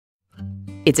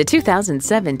It's a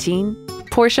 2017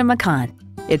 Porsche Macan.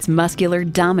 Its muscular,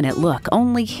 dominant look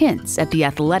only hints at the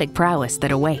athletic prowess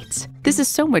that awaits. This is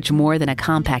so much more than a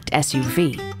compact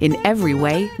SUV. In every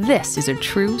way, this is a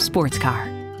true sports car.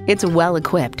 It's well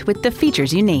equipped with the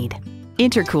features you need.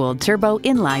 Intercooled turbo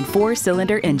inline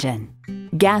 4-cylinder engine,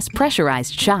 gas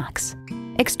pressurized shocks,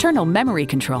 external memory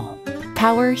control,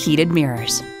 power heated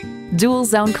mirrors, dual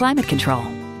zone climate control,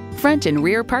 front and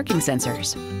rear parking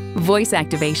sensors, voice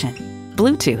activation,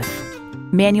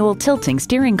 Bluetooth, manual tilting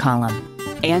steering column,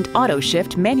 and auto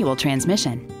shift manual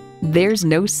transmission. There's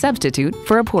no substitute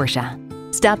for a Porsche.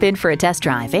 Stop in for a test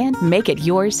drive and make it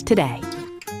yours today.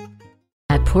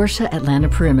 At Porsche Atlanta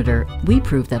Perimeter, we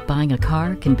prove that buying a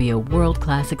car can be a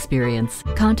world-class experience.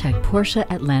 Contact Porsche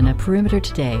Atlanta Perimeter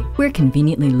today. We're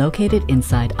conveniently located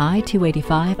inside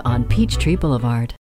I-285 on Peachtree Boulevard.